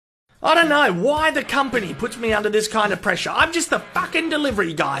I don't know why the company puts me under this kind of pressure. I'm just the fucking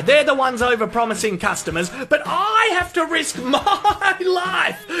delivery guy. They're the ones over-promising customers, but I have to risk my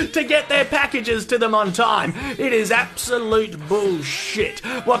life to get their packages to them on time. It is absolute bullshit.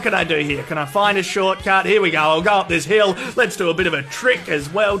 What can I do here? Can I find a shortcut? Here we go. I'll go up this hill. Let's do a bit of a trick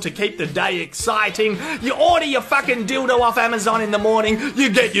as well to keep the day exciting. You order your fucking dildo off Amazon in the morning,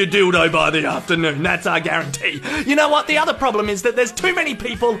 you get your dildo by the afternoon. That's our guarantee. You know what? The other problem is that there's too many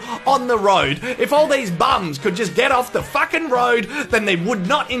people on the road. If all these bums could just get off the fucking road, then they would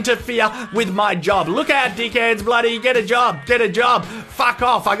not interfere with my job. Look out, dickheads, bloody, get a job, get a job. Fuck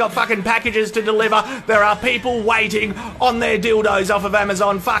off, I got fucking packages to deliver. There are people waiting on their dildos off of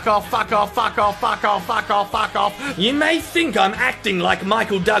Amazon. Fuck off, fuck off, fuck off, fuck off, fuck off, fuck off. You may think I'm acting like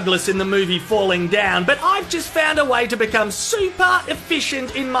Michael Douglas in the movie Falling Down, but I've just found a way to become super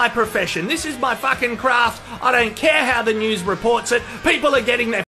efficient in my profession. This is my fucking craft. I don't care how the news reports it. People are getting their